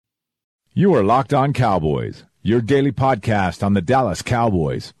You are Locked On Cowboys, your daily podcast on the Dallas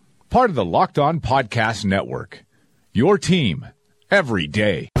Cowboys. Part of the Locked On Podcast Network. Your team every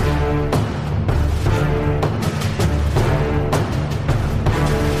day.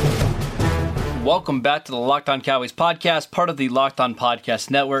 Welcome back to the Locked On Cowboys podcast, part of the Locked On Podcast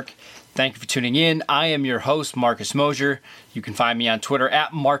Network. Thank you for tuning in. I am your host, Marcus Mosher. You can find me on Twitter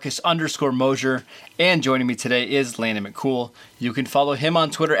at Marcus_Mosher. And joining me today is Landon McCool. You can follow him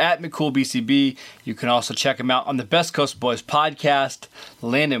on Twitter at McCoolBCB. You can also check him out on the Best Coast Boys podcast.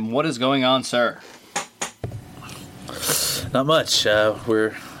 Landon, what is going on, sir? Not much.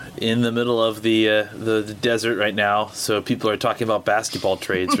 We're in the middle of the desert right now, so people are talking about basketball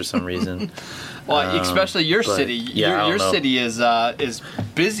trades for some reason. Well, especially your city. Yeah, your city is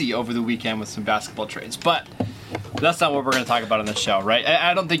busy over the weekend with some basketball trades, but that's not what we're going to talk about on the show, right?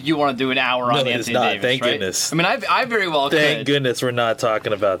 I don't think you want to do an hour on Anthony Davis, Thank right? goodness. I mean, I very well could. Thank goodness we're not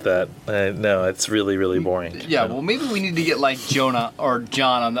talking about that. No, it's really, really boring. Yeah, well, maybe we need to get like Jonah or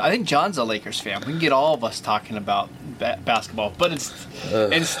John on. I think John's a Lakers fan. We can get all of us talking about basketball, but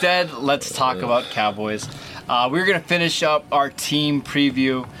instead, let's talk about Cowboys. We're going to finish up our team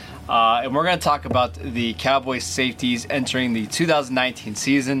preview. And we're going to talk about the Cowboys safeties entering the 2019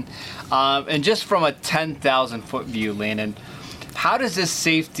 season. And just from a 10,000-foot view, Landon, how does this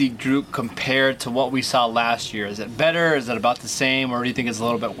safety group compare to what we saw last year? Is it better? Is it about the same? Or do you think it's a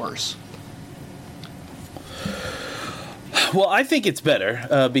little bit worse? Well, I think it's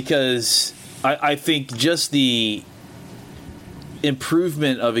better because I think just the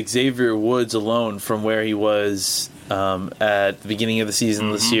improvement of Xavier Woods alone from where he was at the beginning of the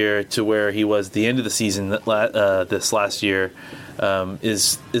season this year to where he was at the end of the season this last year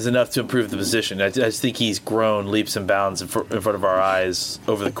is enough to improve the position. I just think he's grown leaps and bounds in front of our eyes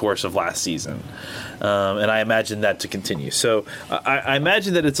over the course of last season. And I imagine that to continue. So I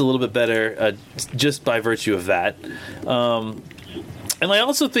imagine that it's a little bit better just by virtue of that. And I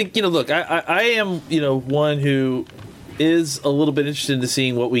also think, look, I am, one who is a little bit interested in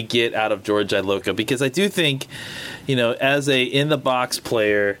seeing what we get out of George Iloka, because I do think, as a in-the-box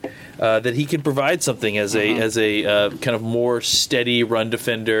player, that he can provide something as a kind of more steady run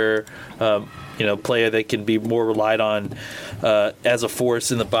defender, player that can be more relied on as a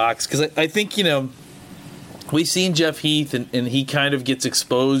force in the box. Because I think, we've seen Jeff Heath, and he kind of gets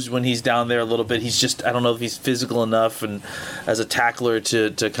exposed when he's down there a little bit. He's just, I don't know if he's physical enough and as a tackler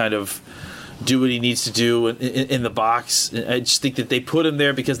to kind of do what he needs to do in the box. I just think that they put him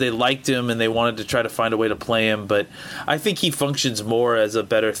there because they liked him and they wanted to try to find a way to play him. But I think he functions more as a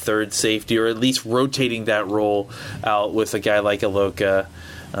better third safety, or at least rotating that role out with a guy like Iloka.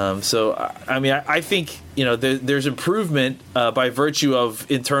 I think there's improvement by virtue of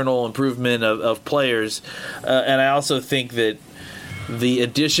internal improvement of players, and I also think that the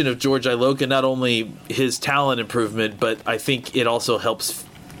addition of George Iloka, not only his talent improvement, but I think it also helps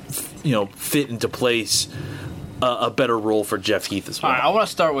fit into place a better role for Jeff Heath as well. All right, I want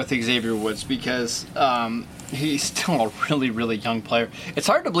to start with Xavier Woods because he's still a really, really young player. It's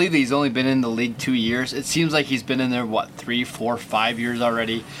hard to believe that he's only been in the league 2 years. It seems like he's been in there, 3, 4, 5 years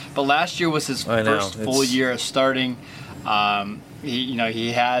already. But last year was his first full year of starting.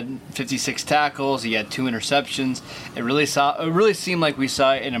 He had 56 tackles. He had 2 interceptions. It really seemed like we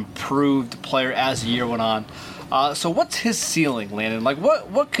saw an improved player as the year went on. So what's his ceiling, Landon? Like,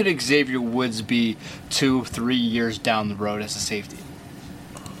 what could Xavier Woods be 2-3 years down the road as a safety?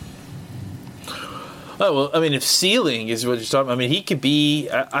 Oh, well, I mean, if ceiling is what you're talking about, I mean,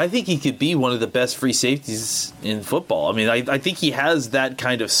 I think he could be one of the best free safeties in football. I mean, I think he has that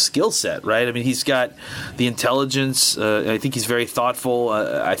kind of skill set, right? I mean, he's got the intelligence. I think he's very thoughtful.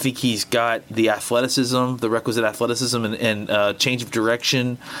 I think he's got the athleticism, the requisite athleticism and change of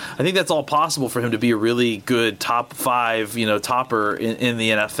direction. I think that's all possible for him to be a really good top 5, topper in the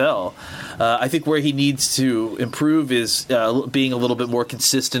NFL. I think where he needs to improve is being a little bit more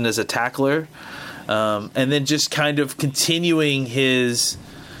consistent as a tackler. And then just kind of continuing his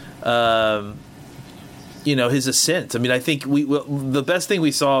his ascent. I mean, I think the best thing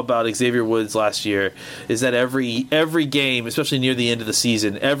we saw about Xavier Woods last year is that every game, especially near the end of the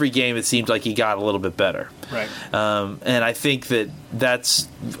season, every game it seemed like he got a little bit better. Right. And I think that's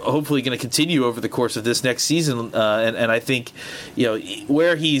hopefully going to continue over the course of this next season. And I think,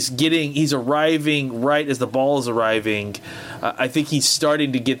 where he's arriving right as the ball is arriving. I think he's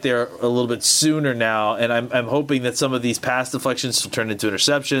starting to get there a little bit sooner now, and I'm hoping that some of these pass deflections will turn into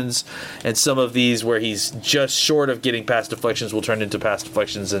interceptions, and some of these where he's just short of getting pass deflections will turn into pass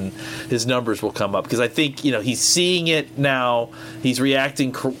deflections, and his numbers will come up. Because I think he's seeing it now, he's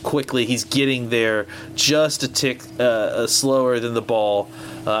reacting quickly, he's getting there just a tick slower than the ball.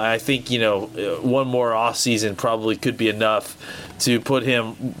 I think, one more off season probably could be enough to put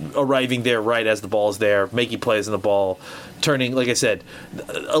him arriving there right as the ball's there, making plays on the ball, turning, like I said,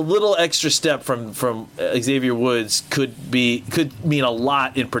 a little extra step from Xavier Woods could mean a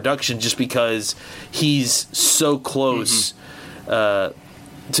lot in production just because he's so close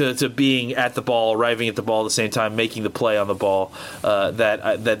to being at the ball, arriving at the ball at the same time, making the play on the ball.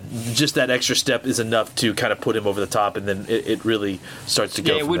 That just that extra step is enough to kind of put him over the top, and then it really starts to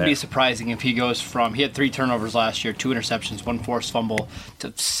go. Yeah, it from wouldn't there. be surprising if he goes from he had 3 turnovers last year, 2 interceptions, 1 forced fumble,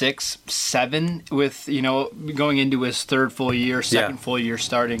 to 6, 7 with going into his third full year, second full year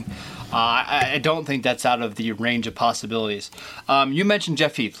starting. I don't think that's out of the range of possibilities. You mentioned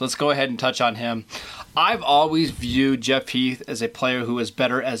Jeff Heath. Let's go ahead and touch on him. I've always viewed Jeff Heath as a player who is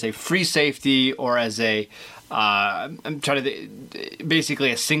better as a free safety or as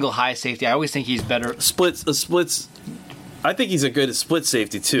basically a single high safety. I always think he's better. Splits. I think he's a good split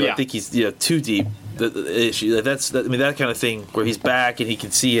safety too. Yeah. I think he's too deep. The issue that kind of thing where he's back and he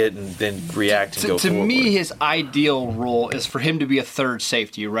can see it and then react and go to forward. me, his ideal role is for him to be a third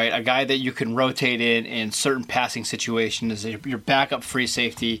safety, right? A guy that you can rotate in certain passing situations, your backup free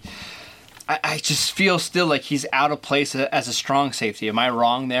safety. I just feel still like he's out of place as a strong safety. Am I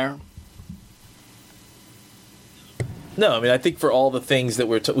wrong there? No, I think for all the things that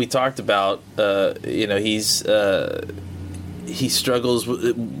we talked about, he struggles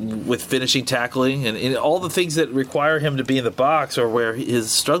with finishing, tackling, and all the things that require him to be in the box are where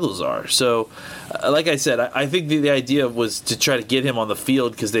his struggles are. So, like I said, I think the idea was to try to get him on the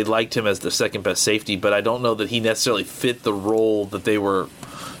field because they liked him as the second best safety, but I don't know that he necessarily fit the role that they were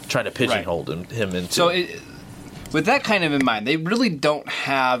trying to pigeonhole him into. So, with that kind of in mind, they really don't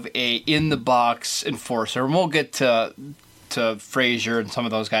have a in-the-box enforcer, and we'll get to Frazier and some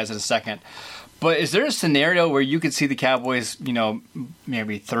of those guys in a second. But is there a scenario where you could see the Cowboys,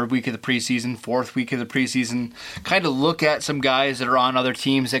 maybe third week of the preseason, fourth week of the preseason, kind of look at some guys that are on other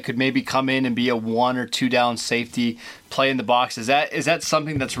teams that could maybe come in and be a 1 or 2 down safety, play in the box? Is that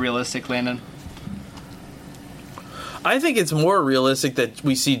something that's realistic, Landon? I think it's more realistic that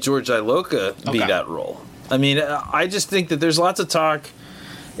we see George Iloka be that role. I just think that there's lots of talk.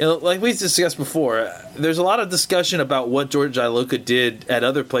 Like we discussed before, there's a lot of discussion about what George Iloka did at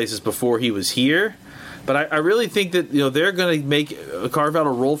other places before he was here. But I really think that they're going to carve out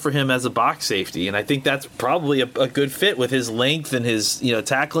a role for him as a box safety, and I think that's probably a good fit with his length and his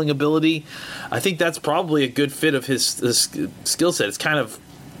tackling ability. I think that's probably a good fit of his skill set. It's kind of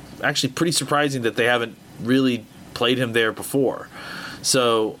actually pretty surprising that they haven't really played him there before.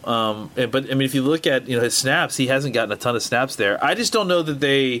 So, but if you look at his snaps, he hasn't gotten a ton of snaps there. I just don't know that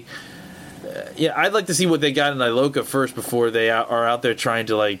they. I'd like to see what they got in Iloka first before they are out there trying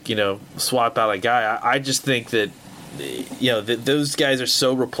to swap out a guy. I just think that that those guys are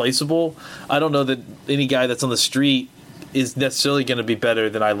so replaceable. I don't know that any guy that's on the street is necessarily going to be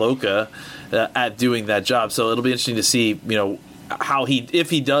better than Iloka at doing that job. So it'll be interesting to see how if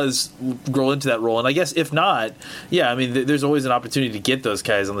he does grow into that role, and I guess if not, there's always an opportunity to get those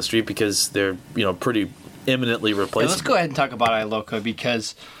guys on the street because they're pretty eminently replaceable. Let's go ahead and talk about Iloka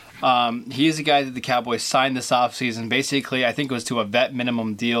because he is a guy that the Cowboys signed this offseason. Basically, I think it was to a vet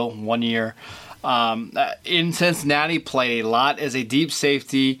minimum deal, 1 year. In Cincinnati, played a lot as a deep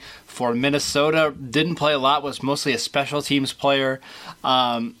safety. For Minnesota, didn't play a lot, was mostly a special teams player.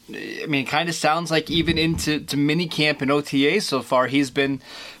 It kind of sounds like even into minicamp and OTA so far, he's been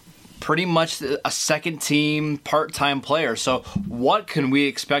pretty much a second-team, part-time player. So what can we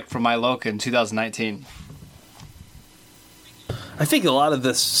expect from Iloka in 2019? I think a lot of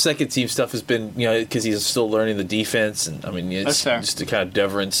the second-team stuff has been, because he's still learning the defense. And, it's just a kind of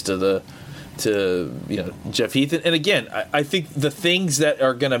deference to Jeff Heath. And again, I think the things that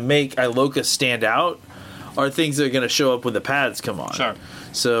are going to make Iloka stand out are things that are going to show up when the pads come on. Sure.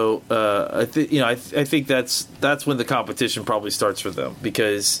 So I think that's when the competition probably starts for them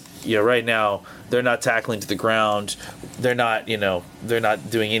because right now they're not tackling to the ground. They're not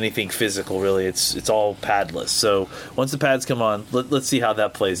doing anything physical really. It's all padless. So once the pads come on, let's see how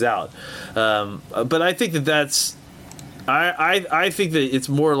that plays out. But I think that's. I think that it's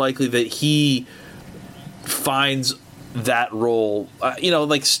more likely that he finds that role,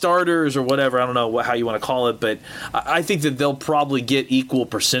 like starters or whatever. I don't know how you want to call it, but I think that they'll probably get equal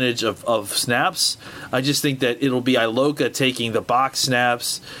percentage of snaps. I just think that it'll be Iloka taking the box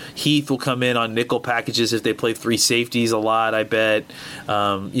snaps. Heath will come in on nickel packages if they play 3 safeties a lot, I bet.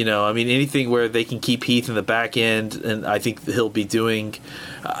 Anything where they can keep Heath in the back end, and I think he'll be doing.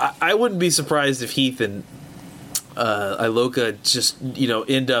 I wouldn't be surprised if Heath and Iloka just,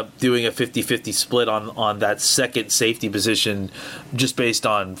 end up doing a 50-50 split on that second safety position just based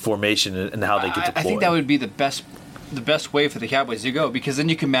on formation and how they get deployed. I think that would be the best way for the Cowboys to go, because then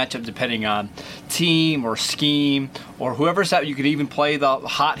you can match up depending on team or scheme or whoever's out. You could even play the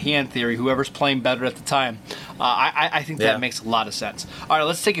hot hand theory, whoever's playing better at the time. I think that makes a lot of sense. All right,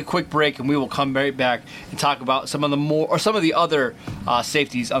 let's take a quick break, and we will come right back and talk about some of the other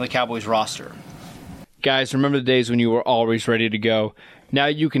safeties on the Cowboys roster. Guys, remember the days when you were always ready to go? Now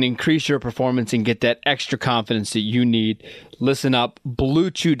you can increase your performance and get that extra confidence that you need. Listen up,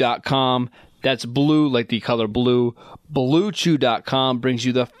 BlueChew.com. That's blue like the color blue. BlueChew.com brings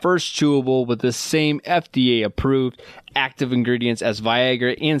you the first chewable with the same FDA-approved active ingredients as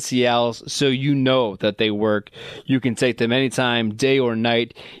Viagra and Cialis, so you know that they work. You can take them anytime, day or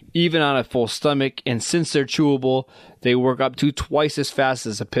night, even on a full stomach. And since they're chewable, they work up to twice as fast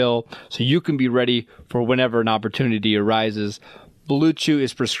as a pill, so you can be ready for whenever an opportunity arises. Blue Chew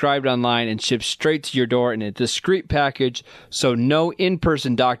is prescribed online and shipped straight to your door in a discreet package, so no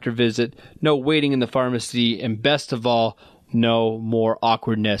in-person doctor visit, no waiting in the pharmacy, and best of all, no more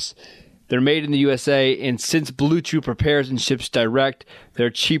awkwardness. They're made in the USA, and since Blue Chew prepares and ships direct, they're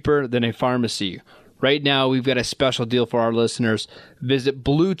cheaper than a pharmacy. Right now, we've got a special deal for our listeners. Visit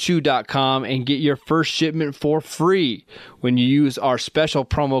BlueChew.com and get your first shipment for free when you use our special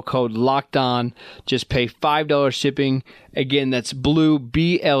promo code LOCKEDON. Just pay $5 shipping. Again, that's Blue,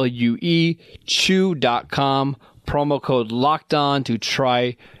 BLUE, Chew.com. Promo code LOCKEDON to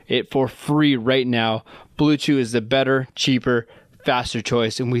try it for free right now. Blue Chew is the better, cheaper, faster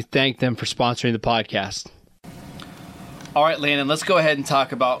choice, and we thank them for sponsoring the podcast. All right, Landon, let's go ahead and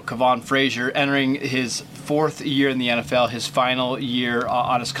talk about Kavon Frazier entering his fourth year in the NFL, his final year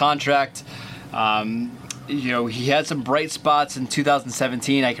on his contract. He had some bright spots in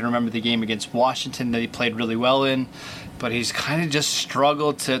 2017. I can remember the game against Washington that he played really well in, but he's kind of just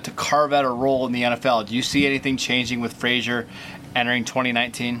struggled to carve out a role in the NFL. Do you see anything changing with Frazier entering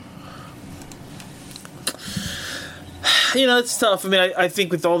 2019? It's tough. I mean, I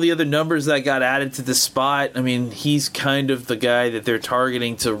think with all the other numbers that got added to the spot, I mean, he's kind of the guy that they're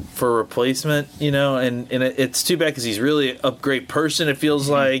targeting for replacement, and it's too bad because he's really a great person, it feels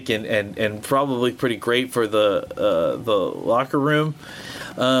like, and probably pretty great for the locker room.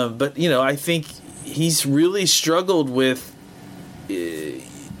 But, I think he's really struggled with a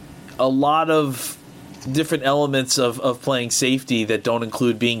lot of different elements of playing safety that don't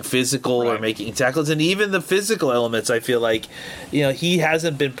include being physical or making tackles, and even the physical elements, I feel like, he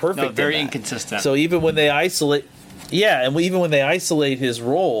hasn't been perfect. No, very inconsistent. So even when they isolate, and even when they isolate his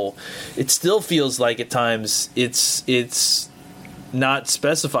role, it still feels like at times it's not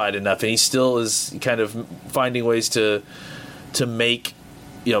specified enough, and he still is kind of finding ways to make.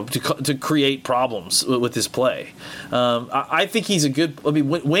 To create problems with his play. I think he's a good. I mean,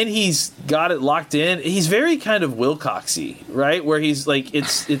 when he's got it locked in, he's very kind of Wilcoxy, right? Where he's like,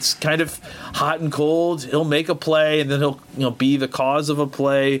 it's kind of hot and cold. He'll make a play, and then he'll be the cause of a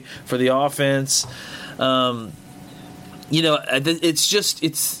play for the offense. It's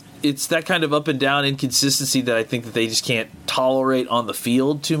that kind of up and down inconsistency that I think that they just can't tolerate on the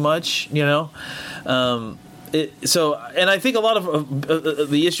field too much. And I think a lot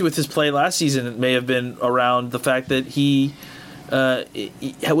of the issue with his play last season may have been around the fact that he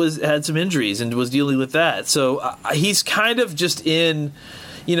had some injuries and was dealing with that. So he's kind of just in,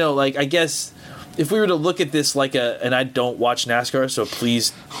 I guess if we were to look at this like and I don't watch NASCAR, so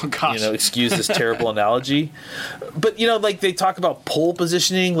please, excuse this terrible analogy. But like they talk about pole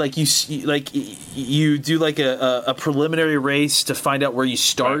positioning, like you do like a preliminary race to find out where you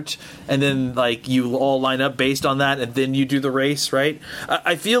start, and then like you all line up based on that, and then you do the race, right?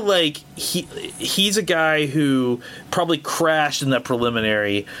 I feel like he's a guy who probably crashed in that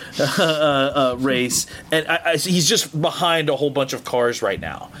preliminary race, and he's just behind a whole bunch of cars right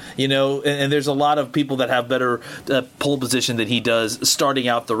now, and there's a lot of people that have better pole position than he does starting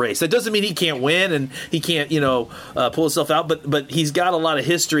out the race. That doesn't mean he can't win and he can't, pull himself out, but he's got a lot of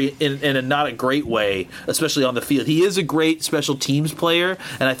history in a not a great way, especially on the field. He is a great special teams player,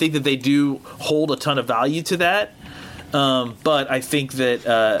 and I think that they do hold a ton of value to that. But I think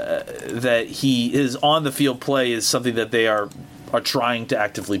that he is on the field play is something that they are trying to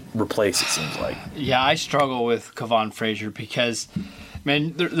actively replace, it seems like. Yeah, I struggle with Kavon Frazier because,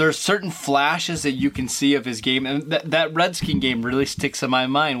 man, there are certain flashes that you can see of his game, and that Redskin game really sticks in my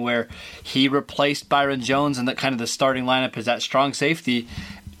mind where he replaced Byron Jones in kind of the starting lineup as that strong safety,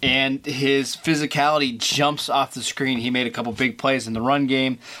 and his physicality jumps off the screen. He made a couple big plays in the run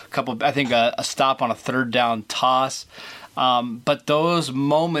game, a stop on a third down toss. But those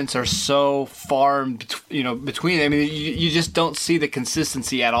moments are so far, between. I mean, you just don't see the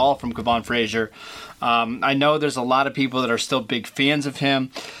consistency at all from Kevon Frazier. I know there's a lot of people that are still big fans of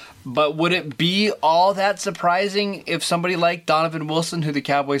him, but would it be all that surprising if somebody like Donovan Wilson, who the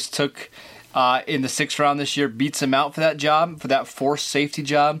Cowboys took in the 6th round this year, beats him out for that job, for that forced safety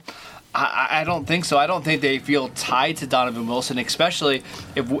job? I don't think so. I don't think they feel tied to Donovan Wilson, especially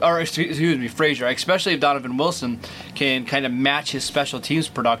Frazier, especially if Donovan Wilson can kind of match his special teams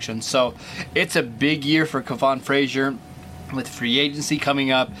production. So it's a big year for Kevon Frazier with free agency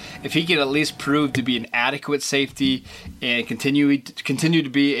coming up. If he can at least prove to be an adequate safety and continue to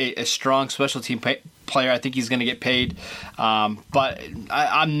be a strong special team player, I think he's going to get paid. But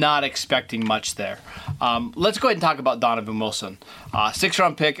I'm not expecting much there. Let's go ahead and talk about Donovan Wilson. 6th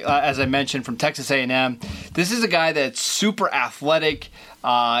round pick, as I mentioned, from Texas A&M. This is a guy that's super athletic.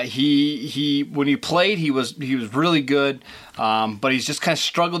 He when he played, he was really good, but he's just kind of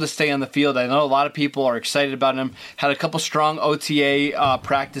struggled to stay on the field. I know a lot of people are excited about him. Had a couple strong OTA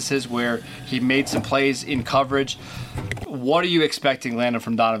practices where he made some plays in coverage. What are you expecting, Landon,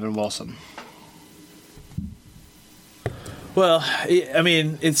 from Donovan Wilson? Well, I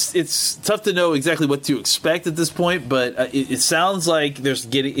mean, it's tough to know exactly what to expect at this point, but it sounds like it's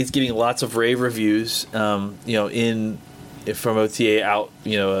getting lots of rave reviews, from OTA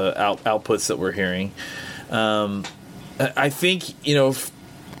outputs that we're hearing. I think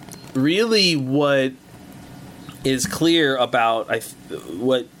really what is clear about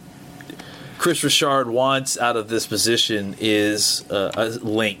what Chris Richard wants out of this position is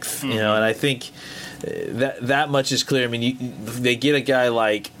length, and I think that much is clear. I mean, they get a guy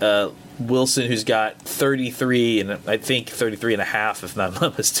like Wilson who's got 33 and I think 33 and a half, if I'm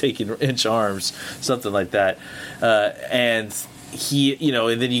not mistaken, inch arms, something like that, and he,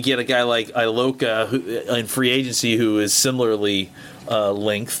 and then you get a guy like Iloka who, in free agency, who is similarly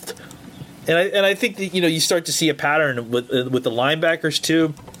lengthed, and I think that, you start to see a pattern with the linebackers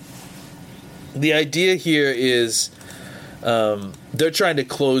too. The idea here is they're trying to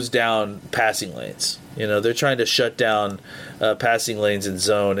close down passing lanes. They're trying to shut down passing lanes in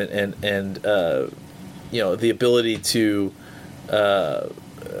zone and the ability to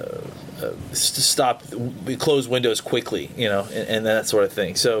stop, close windows quickly, and that sort of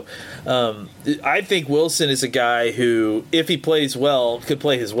thing. So I think Wilson is a guy who, if he plays well, could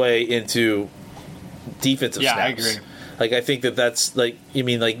play his way into defensive snaps. Yeah, I agree. Like, I think that's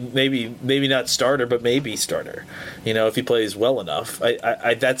maybe not starter, but maybe starter. If he plays well enough,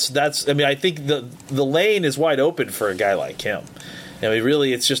 I think the lane is wide open for a guy like him.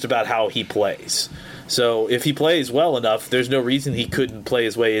 Really, it's just about how he plays. So if he plays well enough, there's no reason he couldn't play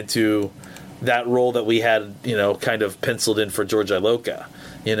his way into that role that we had, kind of penciled in for George Iloka.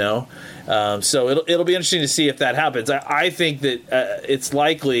 So it'll be interesting to see if that happens. I think that it's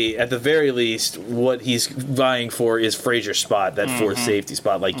likely, at the very least, what he's vying for is Frazier's spot, that fourth safety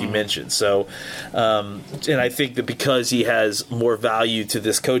spot, like you mentioned. So, and I think that because he has more value to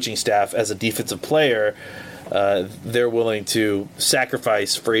this coaching staff as a defensive player, they're willing to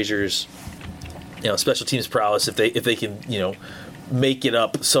sacrifice Frazier's, special teams prowess if they can, make it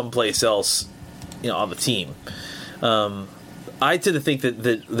up someplace else, on the team. I tend to think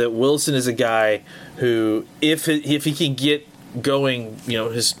that Wilson is a guy who, if he can get going,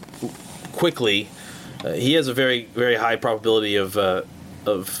 his quickly, he has a very, very high probability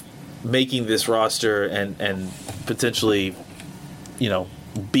of making this roster and potentially,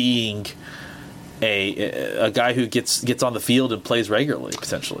 being a guy who gets on the field and plays regularly,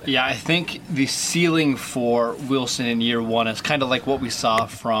 potentially. Yeah, I think the ceiling for Wilson in year one is kind of like what we saw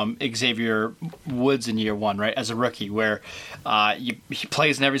from Xavier Woods in year one, right, as a rookie, where he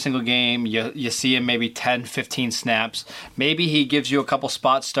plays in every single game. You see him maybe 10, 15 snaps. Maybe he gives you a couple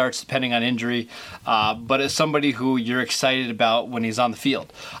spot starts depending on injury, but as somebody who you're excited about when he's on the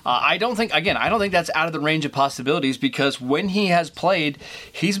field. I don't think that's out of the range of possibilities, because when he has played,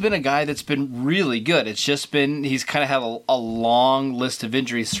 he's been a guy that's been really good. It's just been, he's kind of had a long list of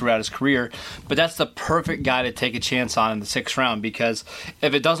injuries throughout his career, but that's the perfect guy to take a chance on in the 6th round, because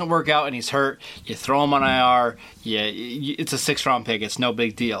if it doesn't work out and he's hurt, you throw him on IR, it's a 6th round pick. It's no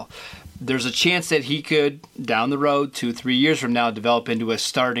big deal. There's a chance that he could, down the road, 2-3 years from now, develop into a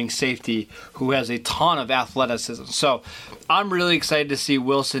starting safety who has a ton of athleticism. So I'm really excited to see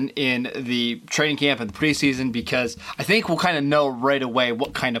Wilson in the training camp and the preseason, because I think we'll kind of know right away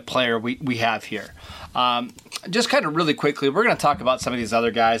what kind of player we have here. Just kind of really quickly, we're going to talk about some of these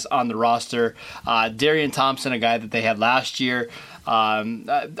other guys on the roster. Darian Thompson, a guy that they had last year.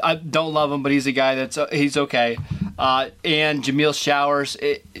 I don't love him, but he's a guy he's okay. And Jamil Showers,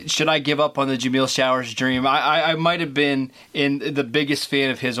 should I give up on the Jamil Showers dream? I might have been the biggest fan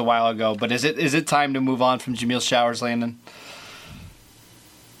of his a while ago, but is it time to move on from Jamil Showers, Landon?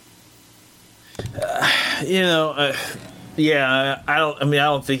 Yeah, I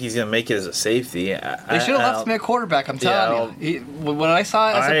don't think he's going to make it as a safety. They should have left him at quarterback. I'm telling you. When I saw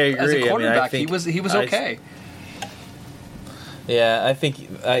it as a quarterback, he was okay. Yeah, I think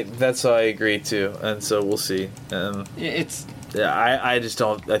that's how I agree too, and so we'll see. I just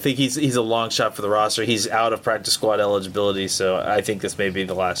don't. I think he's a long shot for the roster. He's out of practice squad eligibility, so I think this may be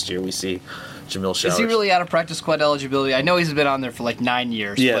the last year we see Jamil Showers. Is he really out of practice squad eligibility? I know he's been on there for like 9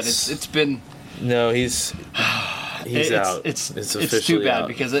 years, yes. But it's been. No, he's out. It's too bad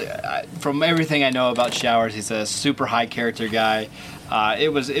because from everything I know about Showers, he's a super high character guy.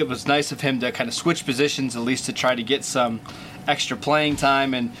 It was nice of him to kind of switch positions at least to try to get some extra playing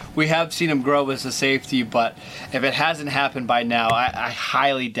time, and we have seen him grow as a safety, but if it hasn't happened by now, I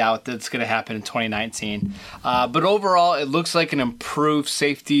highly doubt that it's going to happen in 2019. But overall, it looks like an improved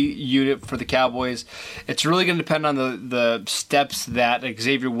safety unit for the Cowboys. It's really going to depend on the steps that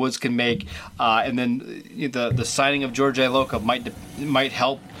Xavier Woods can make, and then the signing of George Iloka might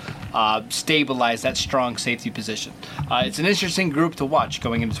help stabilize that strong safety position. It's an interesting group to watch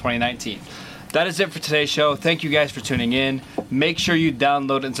going into 2019. That is it for today's show. Thank you guys for tuning in. Make sure you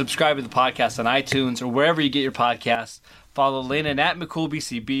download and subscribe to the podcast on iTunes or wherever you get your podcasts. Follow Landon at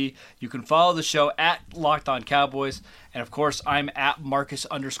McCoolBCB. You can follow the show at Locked On Cowboys. And, of course, I'm at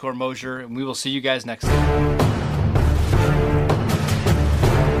Marcus_Mosher, and we will see you guys next time.